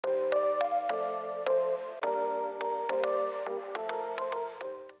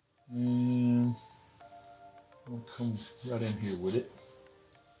come right in here with it.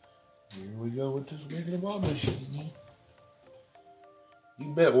 Here we go with this wiggly wobbly shit again.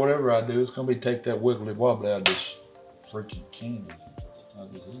 You bet whatever I do, it's gonna be take that wiggly wobbly out of this freaking candy.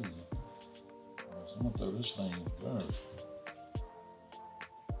 Not this easy. So I'm gonna throw this thing in the garbage.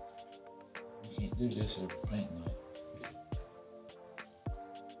 You can't do this every paint night.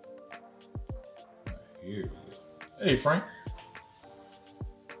 Right, here we go. Hey, Frank.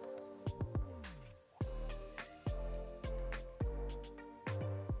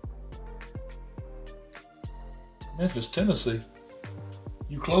 Memphis, Tennessee.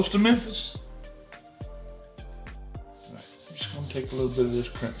 You close to Memphis? All right, I'm just gonna take a little bit of this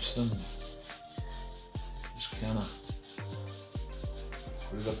crimson and just kind of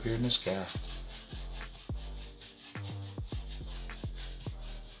put it up here in the sky.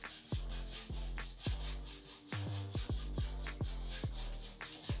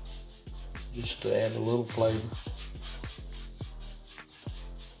 Just to add a little flavor.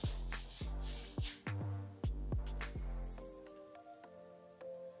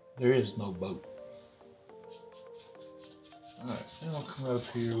 There is no boat. All right, then I'll come up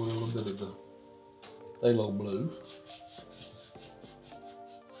here with a little bit of the phthalo blue.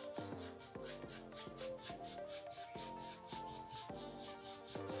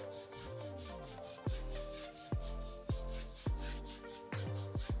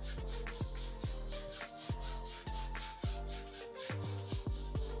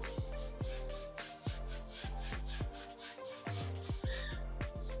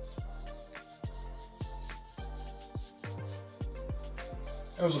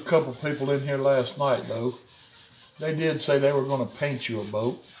 There was a couple people in here last night, though. They did say they were going to paint you a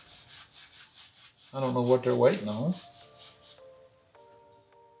boat. I don't know what they're waiting on.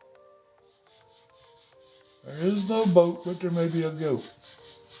 There is no boat, but there may be a goat.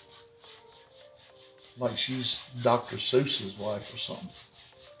 Like she's Dr. Seuss's wife or something.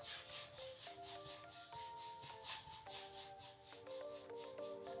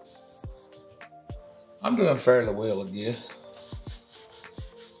 I'm doing fairly well, I guess.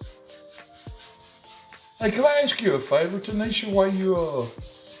 Hey, can I ask you a favor, Tanisha,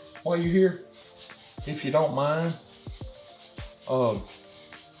 while you here, if you don't mind? One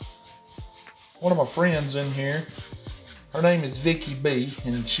of my friends in here, her name is Vicky B,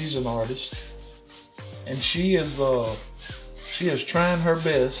 and she's an artist, and she is trying her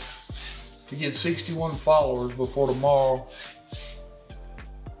best to get 61 followers before tomorrow.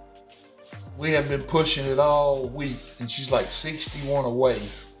 We have been pushing it all week, and she's like 61 away.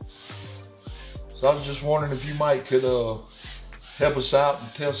 So I was just wondering if you might could help us out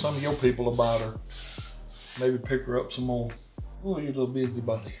and tell some of your people about her. Maybe pick her up some more. Oh, you little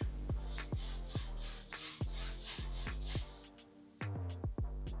busybody.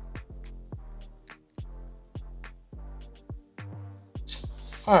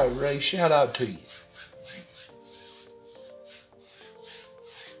 All right, Ray, shout out to you.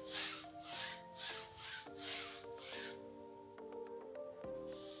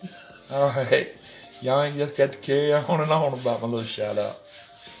 All right. Y'all ain't just got to carry on and on about my little shout out.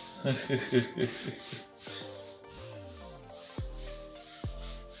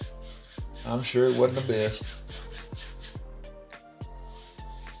 I'm sure it wasn't the best.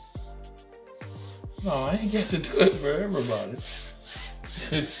 No, I ain't got to do it for everybody.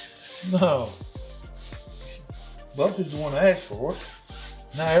 No. Buffy's the one that asked for it.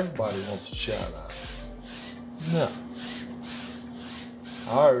 Now everybody wants a shout out. No.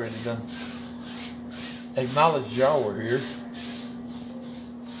 I already done acknowledged y'all were here.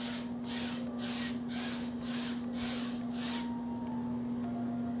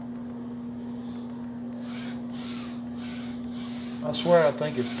 I swear I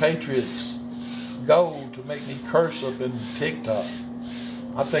think it's Patriots' goal to make me curse up in TikTok.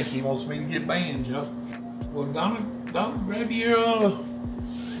 I think he wants me to get banned, Joe. Well, Donna, grab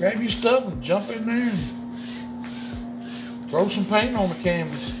your stuff and jump in there and throw some paint on the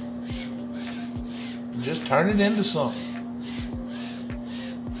canvas. And just turn it into something.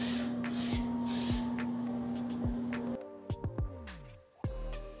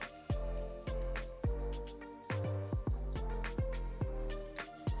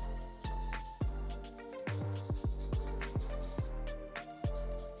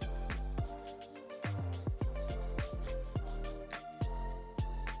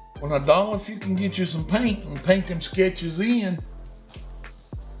 Well, now, Donald, if you can get you some paint and paint them sketches in,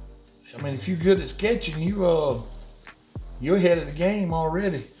 I mean, if you're good at sketching, you're ahead of the game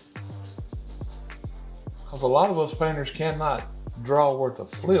already. Because a lot of us painters cannot draw worth a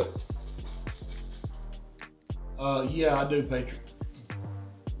flip. Yeah, I do, Patriot.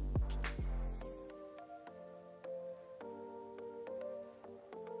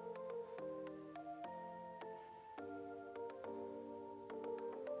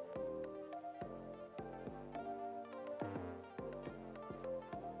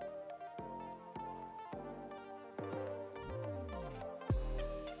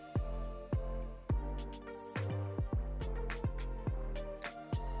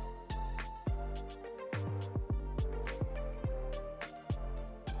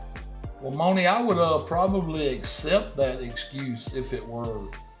 Well, Moni, I would probably accept that excuse if it were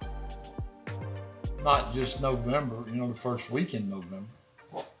not just November, you know, the first week in November.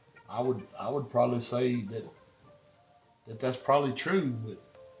 I would probably say that's probably true, but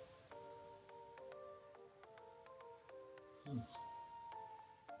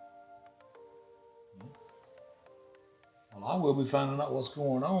well, I will be finding out what's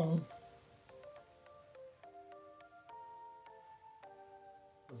going on.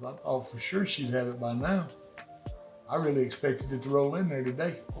 Because I thought for sure she'd have it by now. I really expected it to roll in there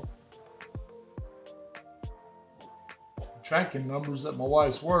today. Tracking numbers at my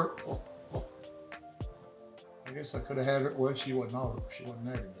wife's work. I guess I could have had her. Well, she wasn't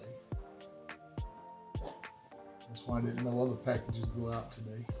there today. That's why I didn't know other packages go out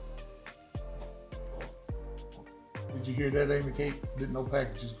today. Did you hear that, Amy Kate? Didn't know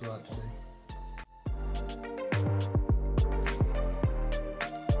packages go out today.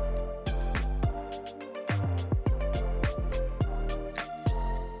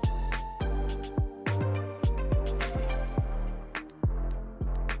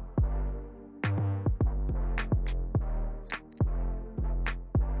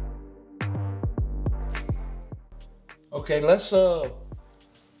 Okay, let's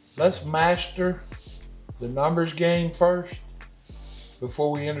master the numbers game first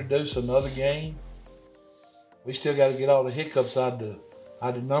before we introduce another game. We still got to get all the hiccups out of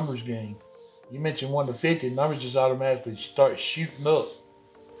the numbers game. You mentioned 1 to 50, numbers just automatically start shooting up.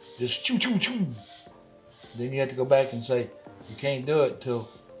 Just choo choo choo. Then you have to go back and say, you can't do it till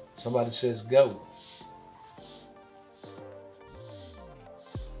somebody says go.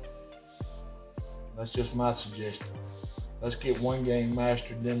 That's just my suggestion. Let's get one game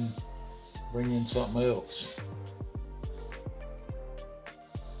mastered, then bring in something else.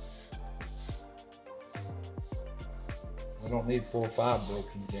 We don't need 4 or 5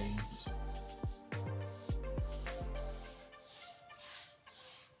 broken games.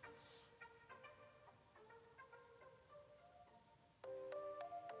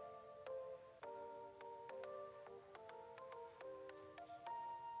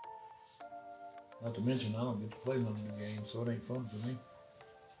 Not to mention, I don't get to play none of the games, so it ain't fun for me.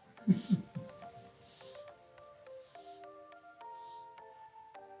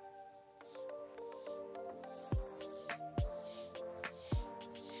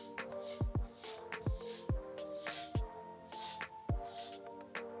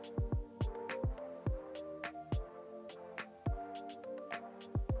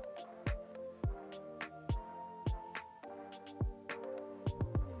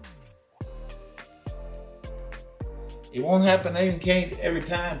 It won't happen every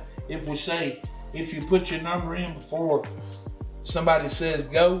time if we say, if you put your number in before somebody says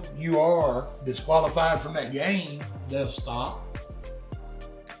go, you are disqualified from that game. They'll stop.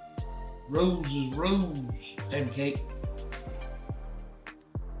 Rules is rules, MK.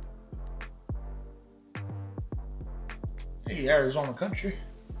 Hey, Arizona country.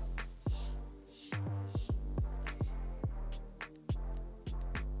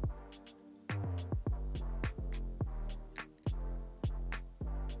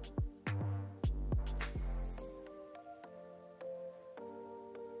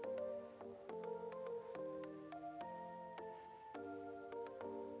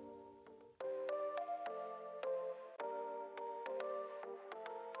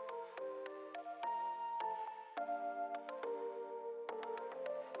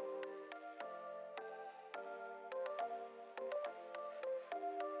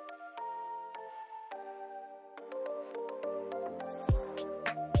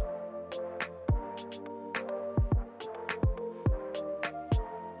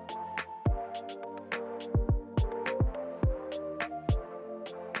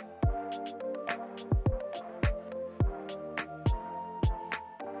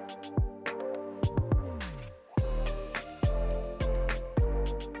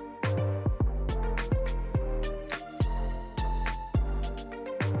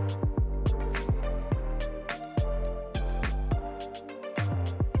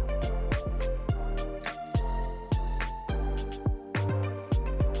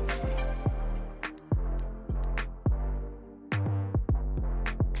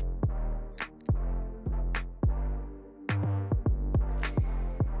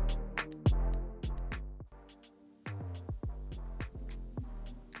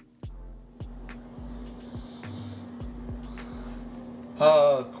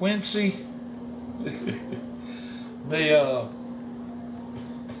 Quincy,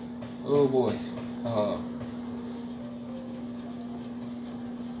 oh boy.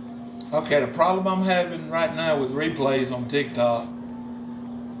 Okay, the problem I'm having right now with replays on TikTok,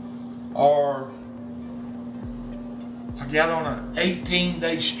 or I got on an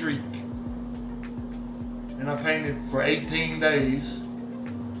 18-day streak and I painted for 18 days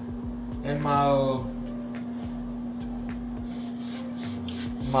and my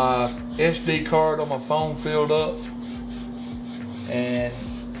SD card on my phone filled up, and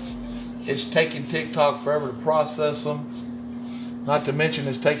it's taking TikTok forever to process them. Not to mention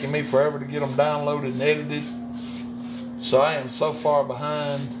it's taking me forever to get them downloaded and edited. So I am so far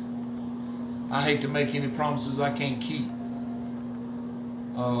behind. I hate to make any promises I can't keep.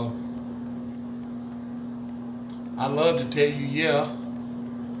 I'd love to tell you yeah,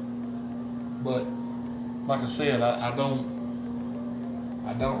 but like I said, I don't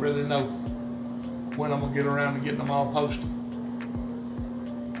really know when I'm gonna get around to getting them all posted.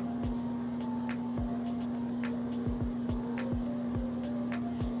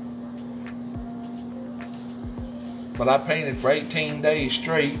 But I painted for 18 days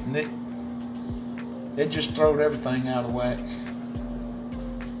straight, and it just throwed everything out of whack.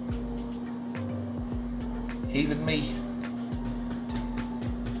 Even me.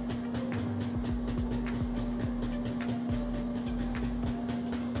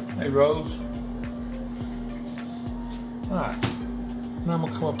 Hey, Rose. Alright. Now I'm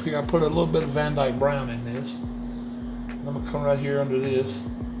gonna come up here. I put a little bit of Van Dyke Brown in this. And I'm gonna come right here under this.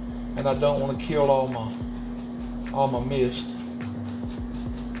 And I don't want to kill all my mist.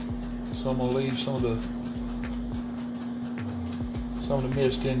 So I'm gonna leave some of the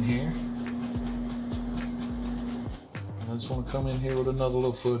mist in here. I just want to come in here with another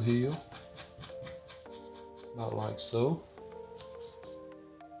little foothill. About like so.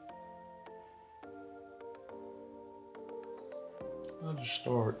 I'll just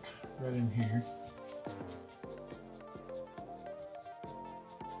start right in here.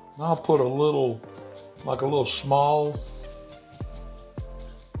 Now I'll put a little, like a little small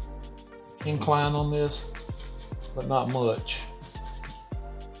incline on this, but not much.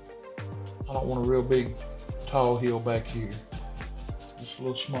 I don't want a real big tall hill back here. Just a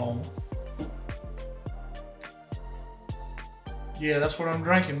little small. Yeah, that's what I'm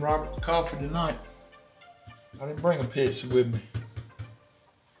drinking, Robert, coffee tonight. I didn't bring a Pepsi with me,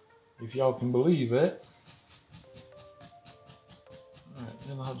 if y'all can believe it. Alright,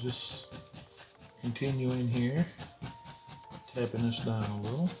 then I'll just continue in here, tapping this down a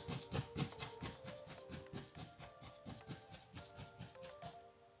little.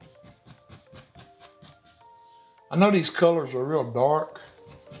 I know these colors are real dark,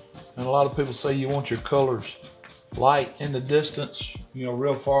 and a lot of people say you want your colors light in the distance, you know,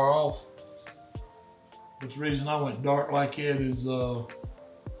 real far off. But the reason I went dark like it is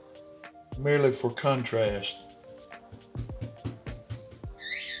merely for contrast.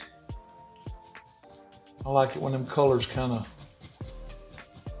 I like it when them colors kind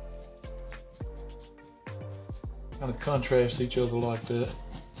of contrast each other like that.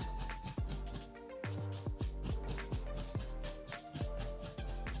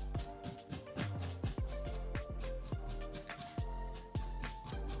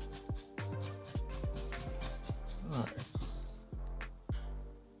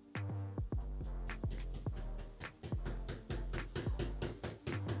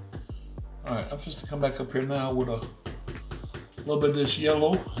 Alright, I'm just to come back up here now with a little bit of this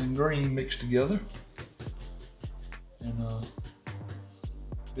yellow and green mixed together. And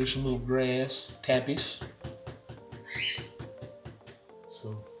do some little grass tappies.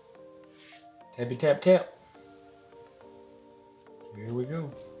 So, tappy tap tap. Here we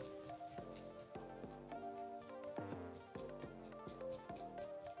go.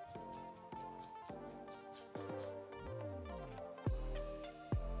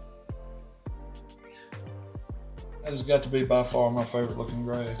 That has got to be by far my favorite looking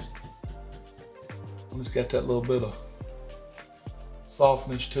grass. It's got that little bit of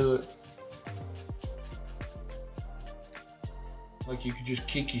softness to it. Like you could just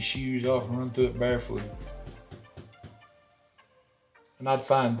kick your shoes off and run through it barefooted. And I'd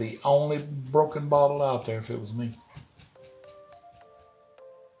find the only broken bottle out there if it was me.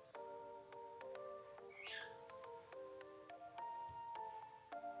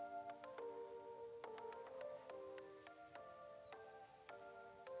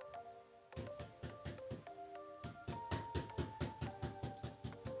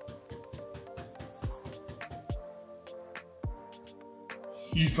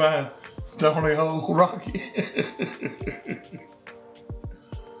 You find the only old Rocky.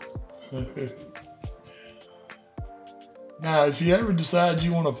 Now, if you ever decide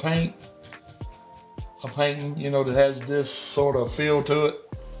you want to paint a painting, you know, that has this sort of feel to it,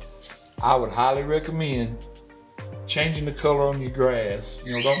 I would highly recommend changing the color on your grass,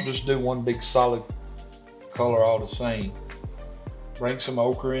 don't just do one big solid color all the same. Bring some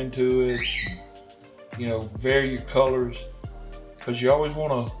ochre into it, vary your colors, because you're always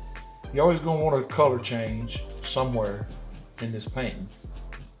gonna want a color change somewhere in this painting.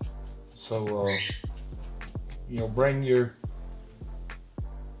 So bring your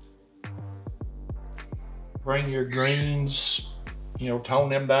greens, tone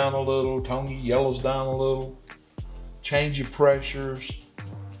them down a little, tone your yellows down a little, change your pressures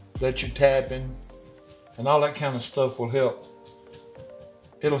that you're tapping, and all that kind of stuff will help.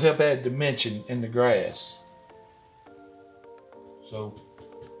 It'll help add dimension in the grass. So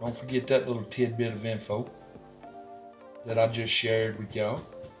don't forget that little tidbit of info that I just shared with y'all.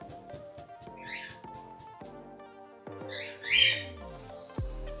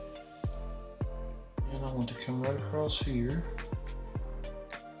 And I want to come right across here.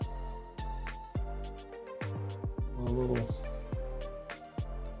 A little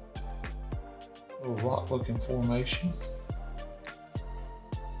rock looking formation.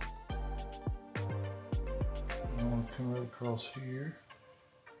 I want to come right across here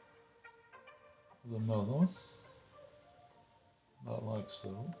with another one, not like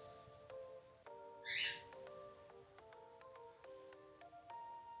so.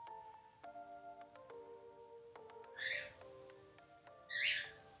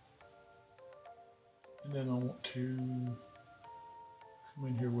 And then I want to come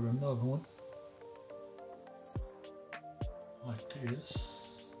in here with another one, like this.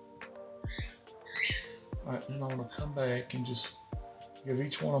 All right, then I want to come back and just give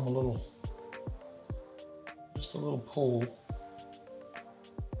each one of them just a little pull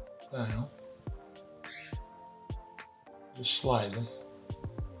down, just slightly,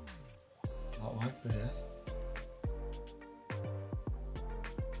 not like that.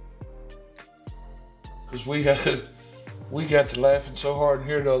 Because we got to laughing so hard in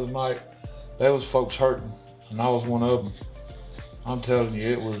here the other night, there was folks hurting, and I was one of them. I'm telling you,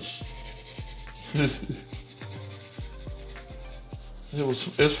 it was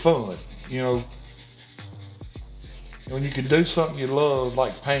it's fun, when you can do something you love,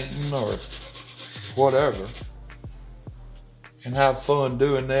 like painting or whatever, and have fun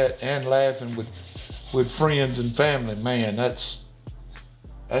doing that and laughing with friends and family. Man, that's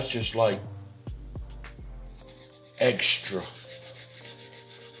just like extra.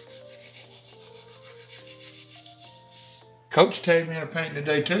 Coach tagged me in a painting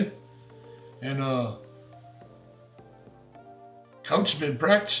today too, and Coach has been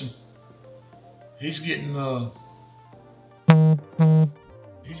practicing. He's getting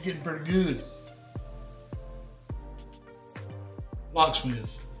pretty good.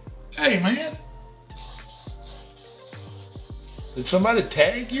 Locksmith. Hey man, did somebody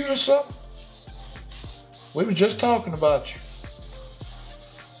tag you or something? We were just talking about you.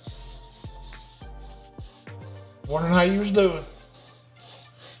 Wondering how you was doing.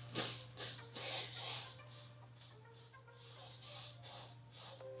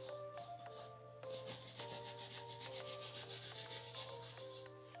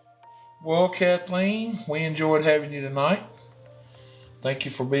 Well, Kathleen, we enjoyed having you tonight. Thank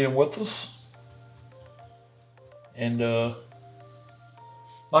you for being with us. And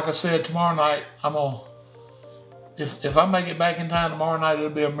like I said, tomorrow night, if I make it back in time tomorrow night, it'll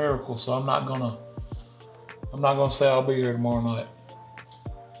be a miracle. So I'm not gonna say I'll be here tomorrow night.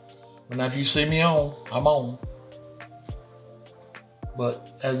 But now if you see me on, I'm on.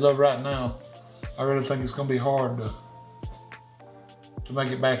 But as of right now, I really think it's gonna be hard to make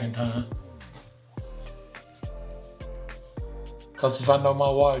it back in time. Because if I know my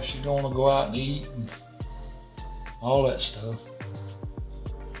wife, she's going to go out and eat and all that stuff.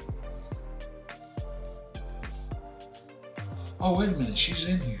 Oh, wait a minute, she's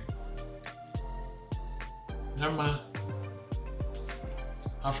in here. Never mind.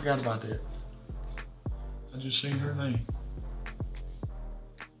 I forgot about that. I just seen her name.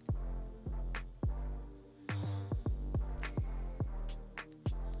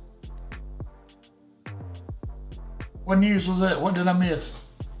 What news was that? What did I miss?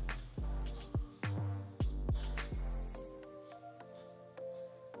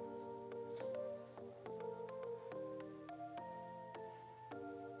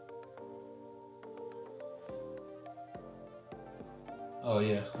 Oh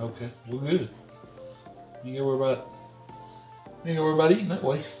yeah, okay. We're good. You ain't gotta worry about eating that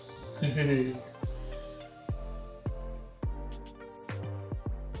way.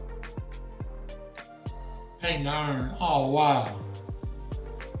 Hey darn. Oh wow.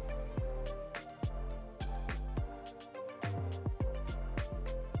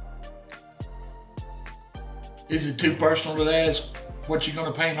 Is it too personal to ask what you're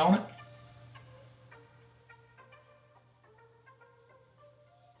gonna paint on it?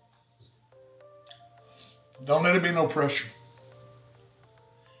 Don't let it be no pressure.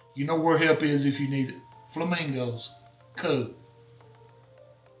 You know where help is if you need it. Flamingos, Cub.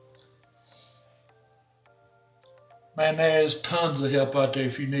 Man, there's tons of help out there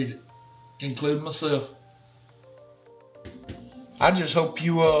if you need it, including myself. I just hope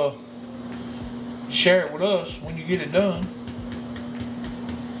you share it with us when you get it done,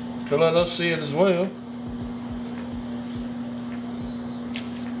 to let us see it as well.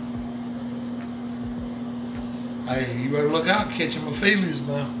 Hey, you better look out catching my feelings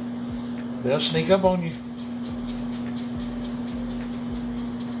now. They'll sneak up on you.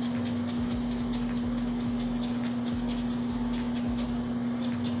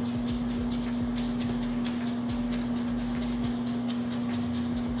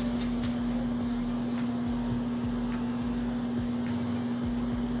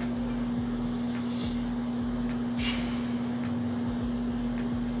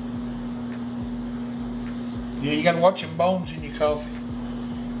 Yeah, you gotta watch them bones in your coffee.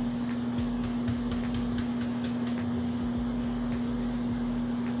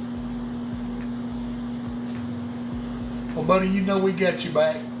 Well, buddy, you know we got you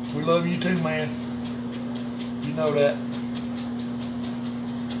back. We love you too, man. You know that.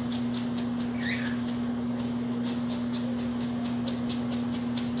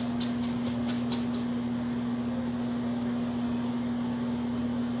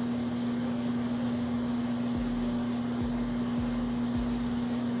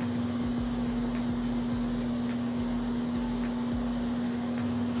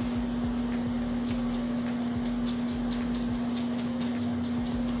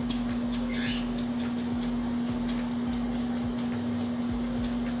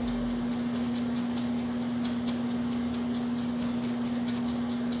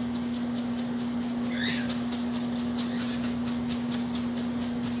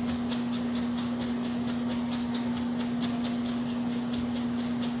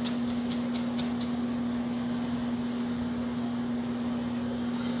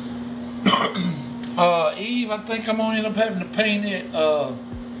 Eve, I think I'm gonna end up having to paint it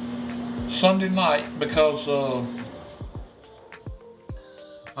Sunday night because I'm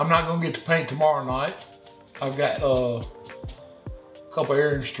not gonna get to paint tomorrow night. I've got a couple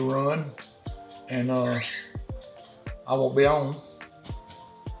errands to run, and I won't be on.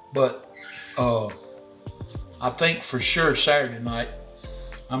 But I think for sure Saturday night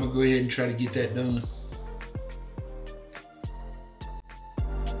I'm gonna go ahead and try to get that done.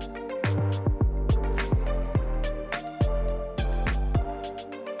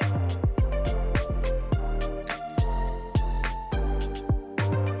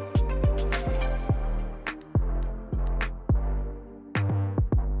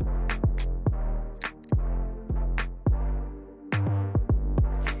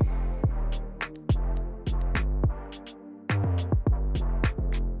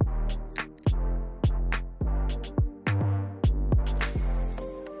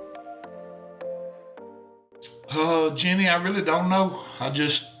 Jenny, I really don't know. I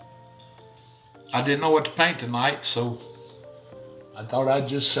didn't know what to paint tonight, so I thought I'd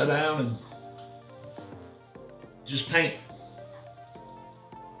just sit down and just paint.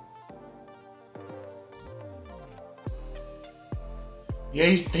 Yeah,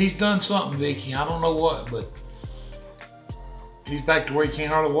 he's done something, Vicky. I don't know what, but he's back to where he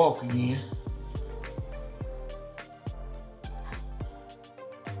can't hardly walk again.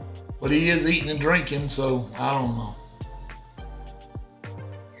 But he is eating and drinking, so I don't know.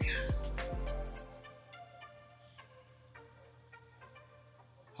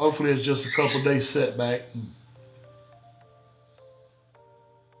 Hopefully it's just a couple days setback.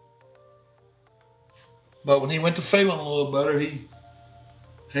 But when he went to feeling a little better, him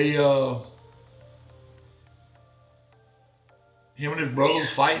and his brother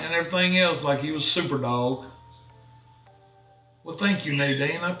was fighting and everything else like he was super dog. Well, thank you,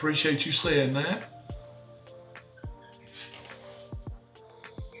 Nadine. I appreciate you saying that.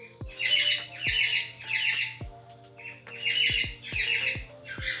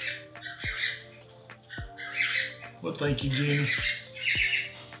 Well, thank you, Jenny.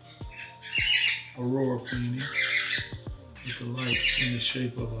 Aurora painting with the lights in the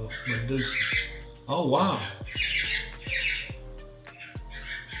shape of a Medusa. Oh, wow.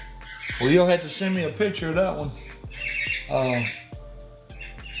 Well, you'll have to send me a picture of that one.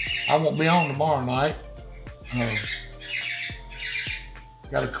 I won't be on tomorrow night.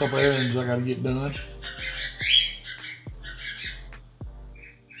 Got a couple errands I gotta get done.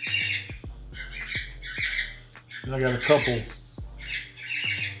 I got a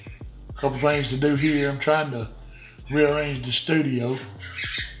couple things to do here. I'm trying to rearrange the studio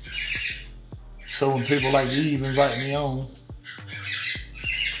so when people like Eve invite me on,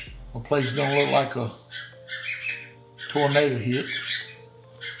 my place don't look like a tornado hit.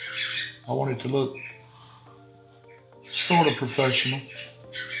 I want it to look sort of professional,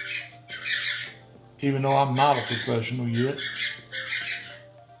 even though I'm not a professional yet.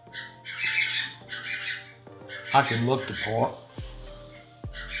 I can look the part.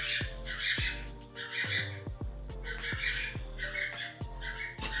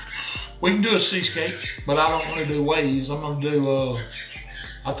 We can do a seascape, but I don't want to do waves. I'm gonna do.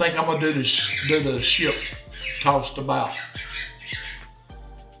 I think I'm gonna do the ship tossed about,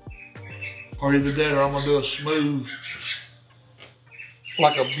 or either that, or I'm gonna do a smooth,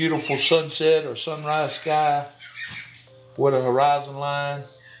 like a beautiful sunset or sunrise sky with a horizon line,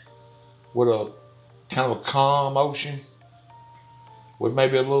 with a kind of a calm ocean, with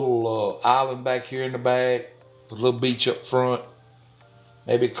maybe a little island back here in the back, a little beach up front,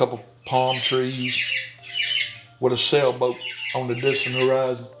 maybe a couple palm trees, with a sailboat on the distant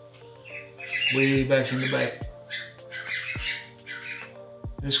horizon, way back in the back.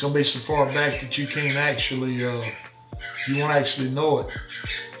 It's gonna be so far back that you can't actually, you won't actually know it,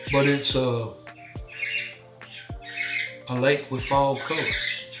 but it's a lake with fall colors.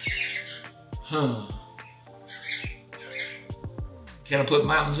 Huh. Can I put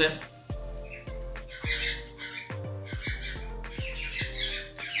mountains in?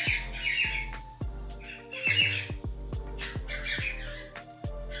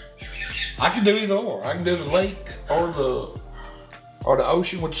 I can do either or. I can do the lake or the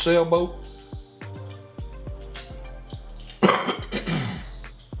ocean with the sailboat.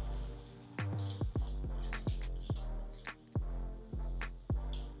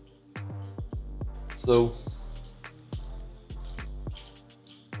 So,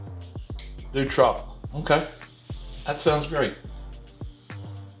 do tropical. Okay, that sounds great.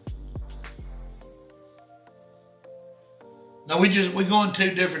 Now we're going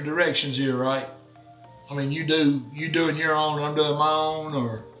two different directions here, right? I mean, you doing your own, I'm doing my own,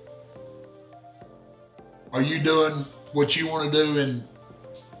 or are you doing what you want to do in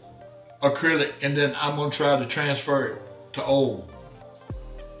acrylic, and then I'm gonna try to transfer it to oil?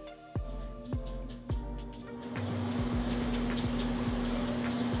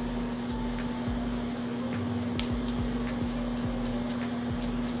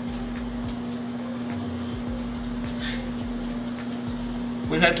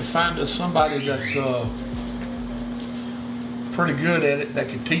 We'd have to find us somebody that's pretty good at it that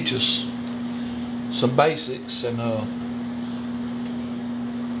could teach us some basics. And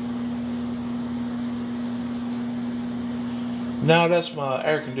now that's my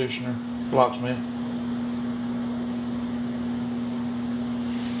air conditioner, locksmith.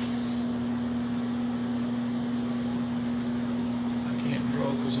 I can't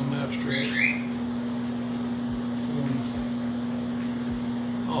draw because I'm abstract.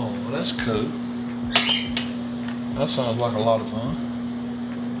 Oh, well, that's cool. That sounds like a lot of fun.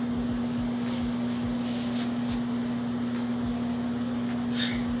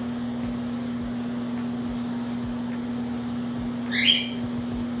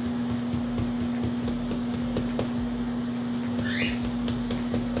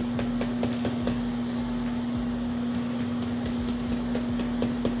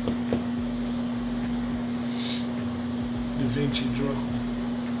 Da Vinci draw.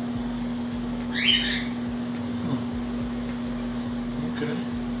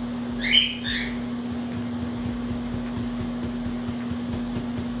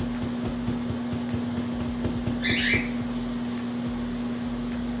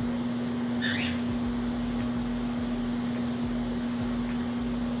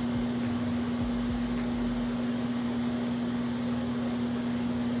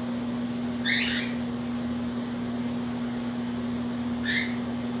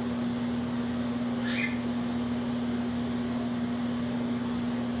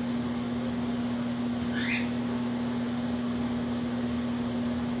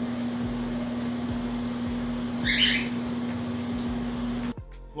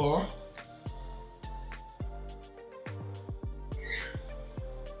 Laura?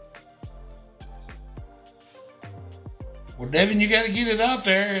 Well, Devin, you got to get it out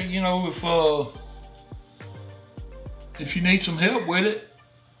there. You know, if you need some help with it,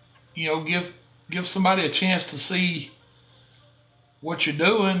 you know, give somebody a chance to see what you're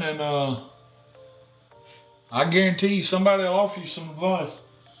doing, and I guarantee you somebody will offer you some advice.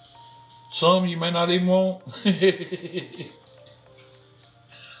 Some you may not even want.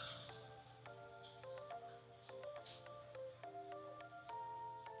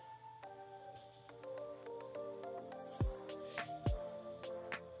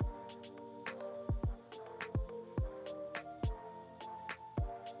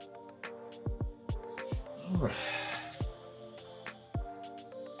 All right.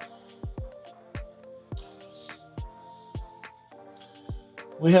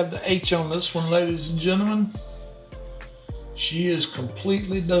 We have the H on this one, ladies and gentlemen. She is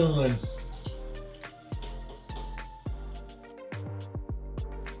completely done.